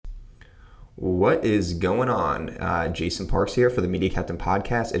What is going on? Jason Parks here for the Media Captain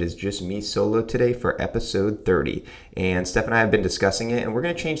Podcast. It is just me solo today for episode 30. And Steph and I have been discussing it, and we're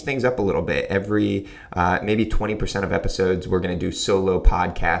going to change things up a little bit. Every maybe 20% of episodes, we're going to do solo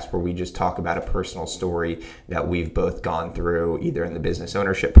podcasts where we just talk about a personal story that we've both gone through, either in the business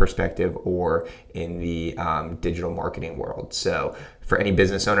ownership perspective or in the digital marketing world. So for any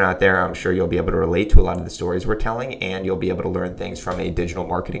business owner out there, I'm sure you'll be able to relate to a lot of the stories we're telling, and you'll be able to learn things from a digital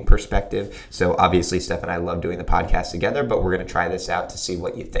marketing perspective. So obviously, Steph and I love doing the podcast together, but we're going to try this out to see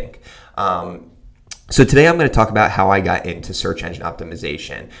what you think. So today I'm going to talk about how I got into search engine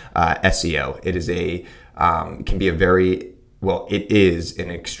optimization, SEO. It is it is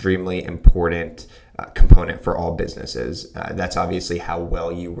an extremely important component for all businesses. That's obviously how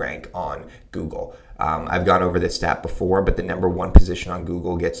well you rank on Google. I've gone over this stat before, but the number one position on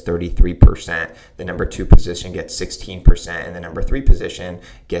Google gets 33%, the number two position gets 16%, and the number three position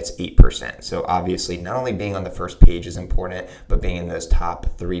gets 8%. So obviously, not only being on the first page is important, but being in those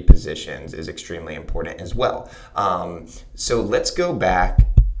top three positions is extremely important as well. So let's go back.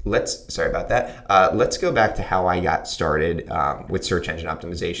 Let's go back to how I got started with search engine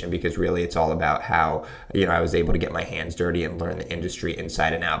optimization, because really it's all about how I was able to get my hands dirty and learn the industry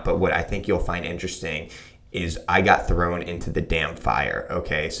inside and out. But what I think you'll find interesting is I got thrown into the damn fire.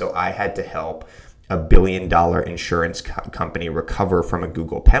 Okay, so I had to help a $1 billion insurance company recover from a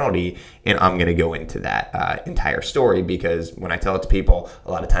Google penalty. And I'm going to go into that entire story, because when I tell it to people,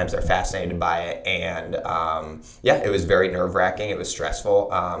 a lot of times they're fascinated by it. And it was very nerve-wracking. It was stressful.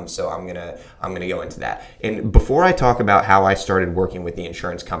 So I'm gonna go into that. And before I talk about how I started working with the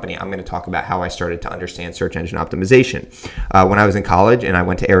insurance company, I'm going to talk about how I started to understand search engine optimization. When I was in college and I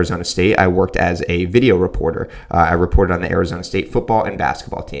went to Arizona State, I worked as a video reporter. I reported on the Arizona State football and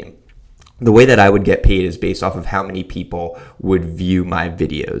basketball team. The way that I would get paid is based off of how many people would view my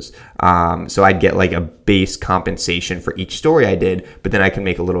videos. So I'd get like a base compensation for each story I did, but then I can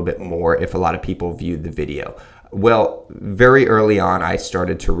make a little bit more if a lot of people viewed the video. Well, very early on, I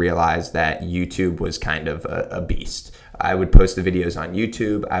started to realize that YouTube was kind of a beast. I would post the videos on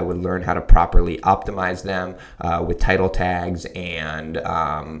YouTube. I would learn how to properly optimize them with title tags, and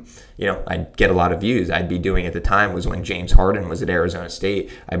I'd get a lot of views. I'd be doing, at the time was when James Harden was at Arizona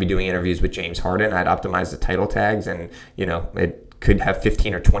State. I'd be doing interviews with James Harden. I'd optimize the title tags, and it could have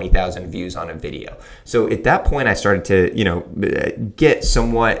 15 or 20,000 views on a video. So at that point, I started to get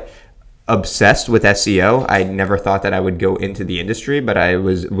somewhat obsessed with SEO. I never thought that I would go into the industry, but I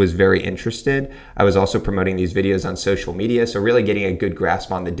was very interested. I was also promoting these videos on social media, so really getting a good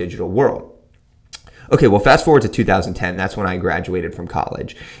grasp on the digital world. Okay, well, fast forward to 2010. That's when I graduated from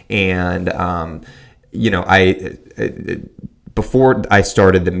college, and before I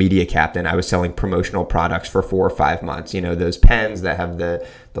started the Media Captain, I was selling promotional products for 4 or 5 months. Those pens that have the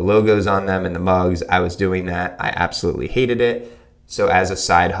logos on them and the mugs. I was doing that. I absolutely hated it. So as a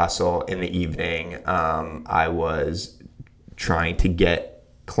side hustle in the evening, I was trying to get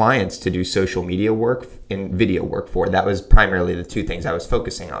clients to do social media work and video work for. That was primarily the two things I was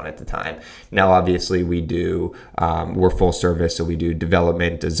focusing on at the time. Now, obviously, we're full service, so we do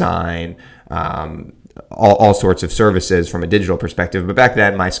development, design, all sorts of services from a digital perspective. But back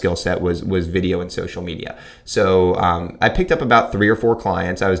then, my skill set was video and social media. So I picked up about 3 or 4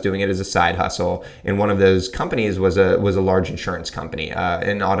 clients. I was doing it as a side hustle. And one of those companies was a large insurance company,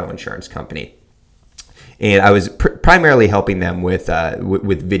 an auto insurance company. And I was primarily helping them with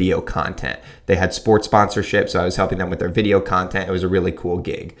video content. They had sports sponsorships, so I was helping them with their video content. It was a really cool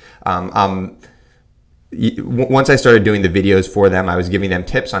gig. Once I started doing the videos for them, I was giving them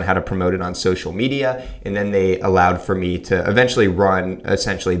tips on how to promote it on social media, and then they allowed for me to eventually run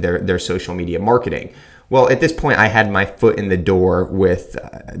essentially their social media marketing. Well, at this point, I had my foot in the door with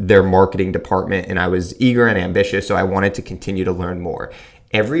their marketing department, and I was eager and ambitious, so I wanted to continue to learn more.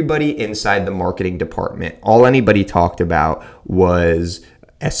 Everybody inside the marketing department, all anybody talked about was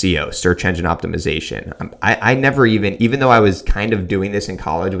SEO, search engine optimization. I never even though I was kind of doing this in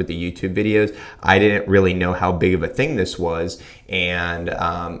college with the YouTube videos, I didn't really know how big of a thing this was. And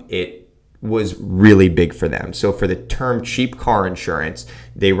it was really big for them. So for the term cheap car insurance,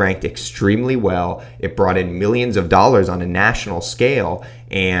 they ranked extremely well. It brought in millions of dollars on a national scale.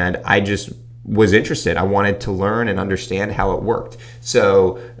 And I just was interested. I wanted to learn and understand how it worked.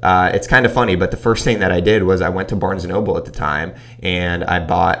 So it's kind of funny, but the first thing that I did was I went to Barnes & Noble at the time, and I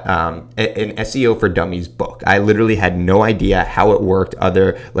bought an SEO for Dummies book. I literally had no idea how it worked,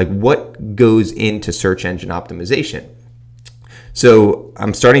 what goes into search engine optimization. So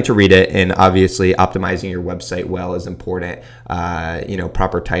I'm starting to read it, and obviously optimizing your website well is important,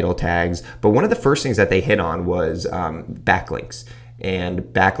 proper title tags. But one of the first things that they hit on was backlinks. And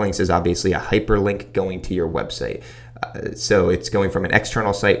backlinks is obviously a hyperlink going to your website. So it's going from an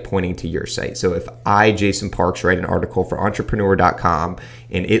external site pointing to your site. So if I, Jason Parks, write an article for entrepreneur.com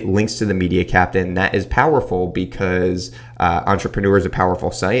and it links to the Media Captain, that is powerful because Entrepreneur is a powerful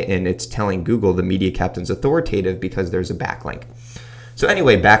site and it's telling Google the Media Captain's authoritative because there's a backlink. So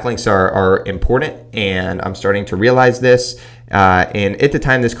anyway, backlinks are important, and I'm starting to realize this. And at the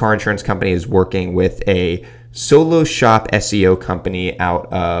time, this car insurance company is working with a solo shop SEO company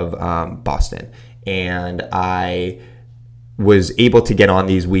out of Boston. And I was able to get on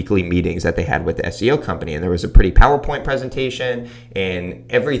these weekly meetings that they had with the SEO company. And there was a pretty PowerPoint presentation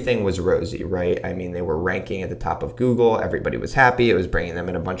and everything was rosy, right? I mean, they were ranking at the top of Google. Everybody was happy. It was bringing them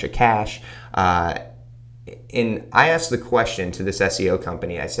in a bunch of cash. And I asked the question to this SEO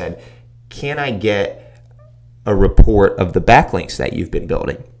company. I said, can I get a report of the backlinks that you've been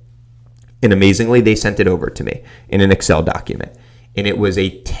building? And amazingly, they sent it over to me in an Excel document. And it was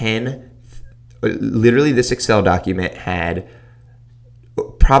literally this Excel document had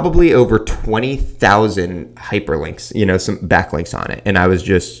probably over 20,000 hyperlinks, some backlinks on it. And I was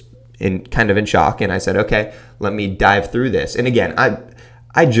just kind of in shock. And I said, okay, let me dive through this. And again,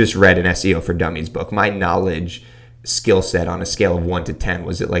 I just read an SEO for Dummies book. My knowledge skill set on a scale of 1 to 10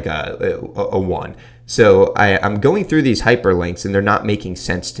 was like a 1. So I'm going through these hyperlinks and they're not making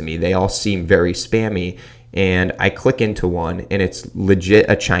sense to me. They all seem very spammy. And I click into one and it's legit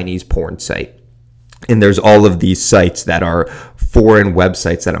a Chinese porn site. And there's all of these sites that are foreign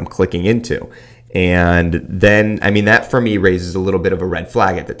websites that I'm clicking into. And then, that for me raises a little bit of a red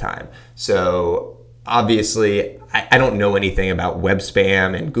flag at the time. So obviously, I don't know anything about web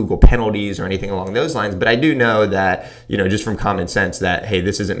spam and Google penalties or anything along those lines, but I do know that, just from common sense that, hey,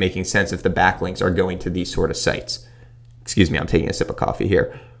 this isn't making sense if the backlinks are going to these sort of sites. Excuse me, I'm taking a sip of coffee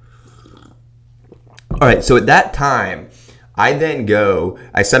here. All right, so at that time, I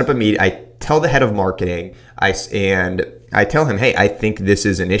set up a meeting, I tell the head of marketing, and I tell him, hey, I think this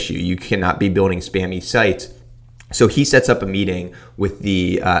is an issue. You cannot be building spammy sites. So he sets up a meeting with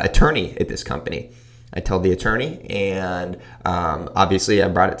the attorney at this company. I tell the attorney, and obviously I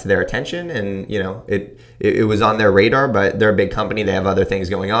brought it to their attention, and it was on their radar, but they're a big company. They have other things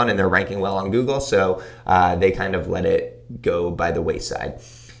going on, and they're ranking well on Google, so they kind of let it go by the wayside.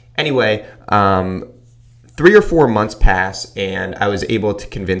 Anyway, 3 or 4 months pass, and I was able to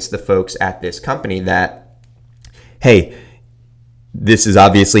convince the folks at this company that, hey, this is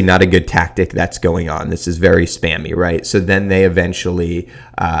obviously not a good tactic that's going on. This is very spammy, right? So then they eventually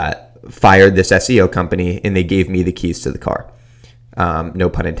fired this SEO company, and they gave me the keys to the car. No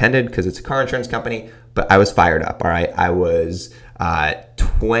pun intended, because it's a car insurance company, but I was fired up, all right? I was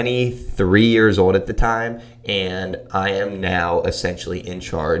 23 years old at the time, and I am now essentially in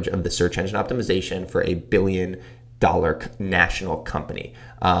charge of the search engine optimization for a $1 billion national company.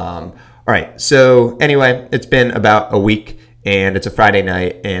 All right, so anyway, it's been about a week, and it's a Friday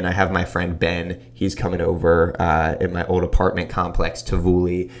night, and I have my friend Ben. He's coming over in my old apartment complex,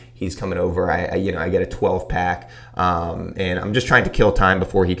 Tavuli. He's coming over. I get a 12-pack, and I'm just trying to kill time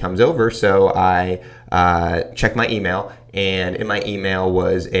before he comes over. So I check my email, and in my email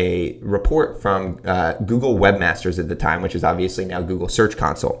was a report from Google Webmasters at the time, which is obviously now Google Search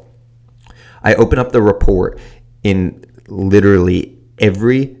Console. I open up the report, in literally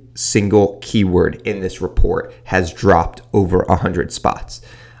every single keyword in this report has dropped over 100 spots.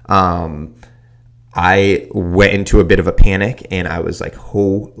 I went into a bit of a panic, and I was like,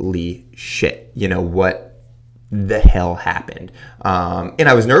 holy shit, what the hell happened? And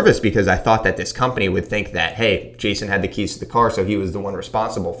I was nervous because I thought that this company would think that, hey, Jason had the keys to the car, so he was the one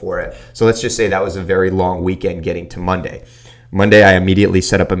responsible for it. So let's just say that was a very long weekend getting to Monday. Monday, I immediately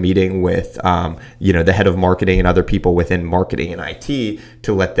set up a meeting with, the head of marketing and other people within marketing and IT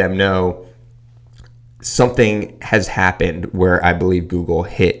to let them know something has happened where I believe Google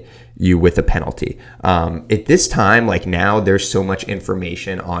hit you with a penalty. At this time, like now, there's so much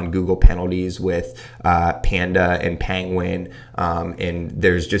information on Google penalties with Panda and Penguin, and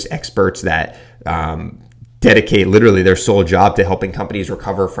there's just experts that dedicate literally their sole job to helping companies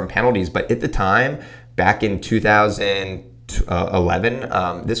recover from penalties. But at the time, back in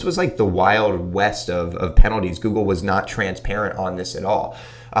 2011, this was like the wild west of penalties. Google was not transparent on this at all.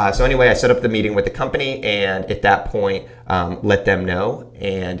 So anyway, I set up the meeting with the company, and at that point, let them know.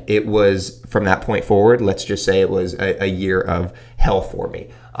 And it was, from that point forward, let's just say it was a year of hell for me.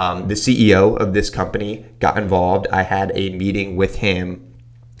 The CEO of this company got involved. I had a meeting with him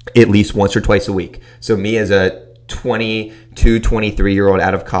at least once or twice a week. So me as a 22, 23-year-old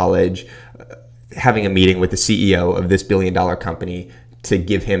out of college, having a meeting with the CEO of this $1 billion company to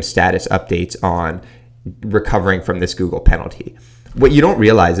give him status updates on recovering from this Google penalty. what you don't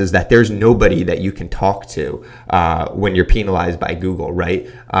realize is that there's nobody that you can talk to when you're penalized by Google, right?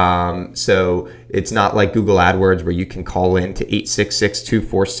 So it's not like Google AdWords where you can call in to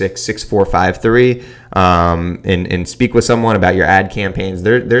 866-246-6453 and speak with someone about your ad campaigns.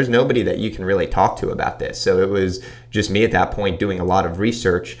 There's nobody that you can really talk to about this. So it was just me at that point doing a lot of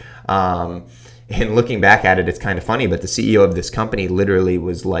research. And looking back at it, it's kind of funny, but the CEO of this company literally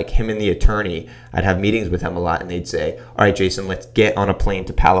was like, him and the attorney, I'd have meetings with him a lot, and they'd say, all right, Jason, let's get on a plane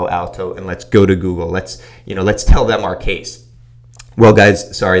to Palo Alto and let's go to Google. Let's tell them our case. Well,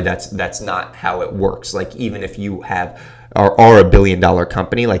 guys, sorry, that's not how it works. Like, even if you are a $1 billion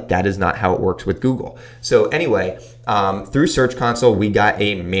company, like, that is not how it works with Google. So anyway, through Search Console, we got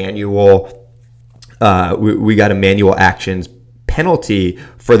a manual actions penalty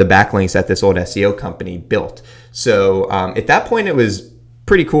for the backlinks that this old SEO company built. So at that point, it was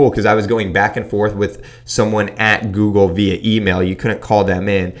pretty cool because I was going back and forth with someone at Google via email. You couldn't call them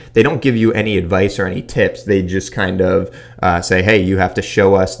in. They don't give you any advice or any tips. They just kind of say, hey, you have to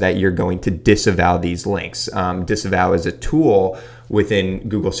show us that you're going to disavow these links. Disavow is a tool within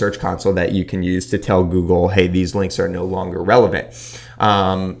Google Search Console that you can use to tell Google, hey, these links are no longer relevant.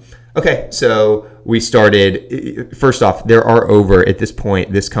 Okay, so we started. First off, at this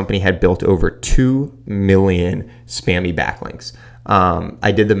point, this company had built over 2 million spammy backlinks.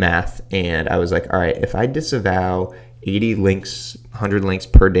 I did the math and I was like, all right, if I disavow 80 links, 100 links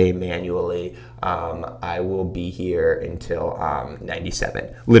per day manually, I will be here until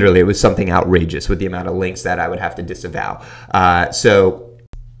 97. Literally, it was something outrageous with the amount of links that I would have to disavow.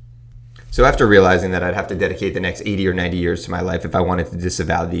 So after realizing that I'd have to dedicate the next 80 or 90 years to my life if I wanted to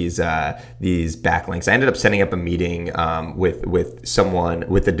disavow these backlinks, I ended up setting up a meeting with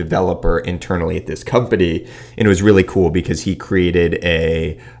a developer internally at this company, and it was really cool because he created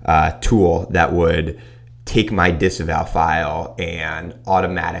a tool that would take my disavow file and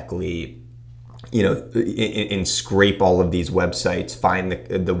automatically, and scrape all of these websites, find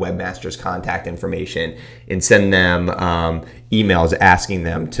the webmaster's contact information, and send them emails asking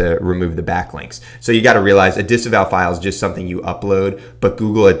them to remove the backlinks. So you got to realize a disavow file is just something you upload, but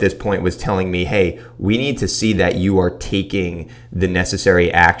Google at this point was telling me, hey, we need to see that you are taking the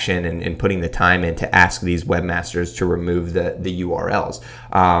necessary action and putting the time in to ask these webmasters to remove the URLs.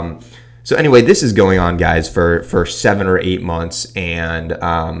 So anyway, this is going on, guys, for 7 or 8 months, and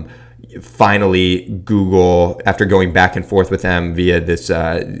finally, Google, after going back and forth with them via this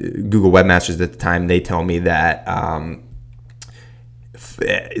Google webmasters at the time, they tell me that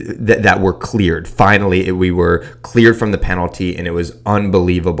that we're cleared. Finally, we were cleared from the penalty, and it was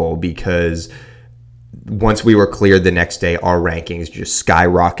unbelievable because once we were cleared the next day, our rankings just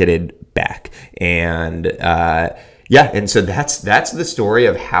skyrocketed back. And and so that's the story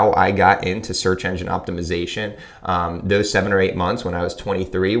of how I got into search engine optimization. Those 7 or 8 months when I was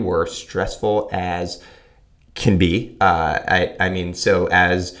 23 were stressful as can be. And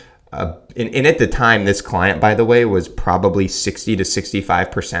at the time, this client, by the way, was probably 60 to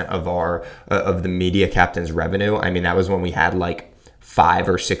 65% of the Media Captain's revenue. I mean, that was when we had like 5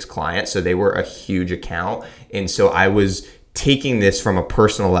 or 6 clients, so they were a huge account. And so I was taking this from a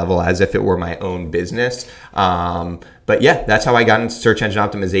personal level as if it were my own business. But yeah, that's how I got into search engine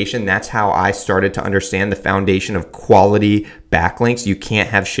optimization. That's how I started to understand the foundation of quality backlinks. You can't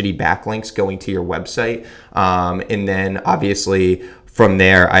have shitty backlinks going to your website. And then obviously from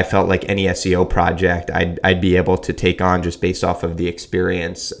there, I felt like any SEO project I'd be able to take on just based off of the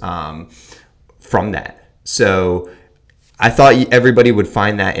experience from that. So I thought everybody would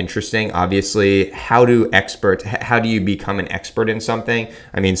find that interesting. Obviously, how do you become an expert in something?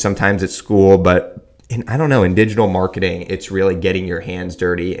 I mean, sometimes it's school, but in digital marketing, it's really getting your hands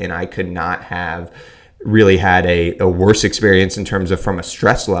dirty. And I could not have really had a worse experience in terms of from a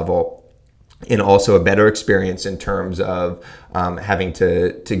stress level, and also a better experience in terms of having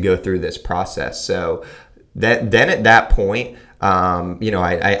to go through this process. So then at that point,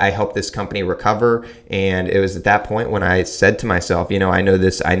 I helped this company recover, and it was at that point when I said to myself, I know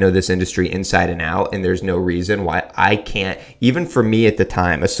this industry inside and out, and there's no reason why I can't. Even for me at the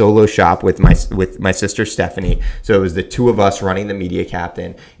time, a solo shop with my sister Stephanie, so it was the two of us running the Media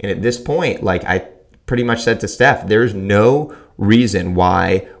Captain, and at this point, like I pretty much said to Steph, there's no reason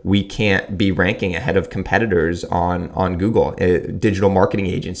why we can't be ranking ahead of competitors on Google, digital marketing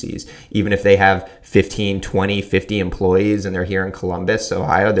agencies. Even if they have 15, 20, 50 employees and they're here in Columbus,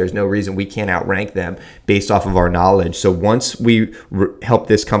 Ohio, there's no reason we can't outrank them based off of our knowledge. So once we helped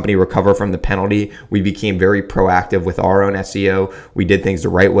this company recover from the penalty, we became very proactive with our own SEO. We did things the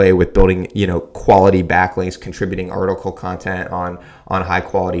right way with building, quality backlinks, contributing article content on high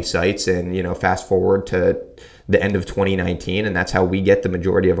quality sites. And, fast forward to the end of 2019, and that's how we get the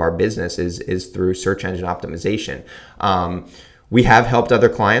majority of our business is through search engine optimization. We have helped other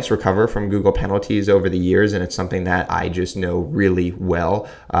clients recover from Google penalties over the years, and it's something that I just know really well.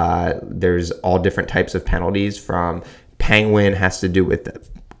 There's all different types of penalties. From Penguin has to do with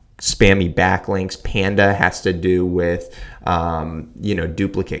spammy backlinks. Panda has to do with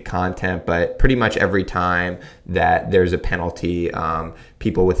duplicate content. But pretty much every time that there's a penalty,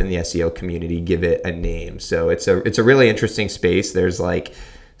 people within the SEO community give it a name. So it's a really interesting space. There's like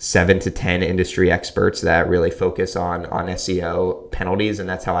 7 to 10 industry experts that really focus on SEO penalties, and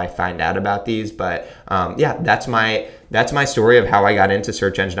that's how I find out about these. But that's my story of how I got into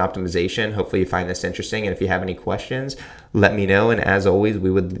search engine optimization. Hopefully you find this interesting, and if you have any questions, let me know. And as always,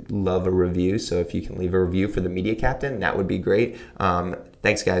 we would love a review. So if you can leave a review for the Media Captain, that would be great.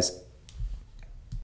 Thanks, guys.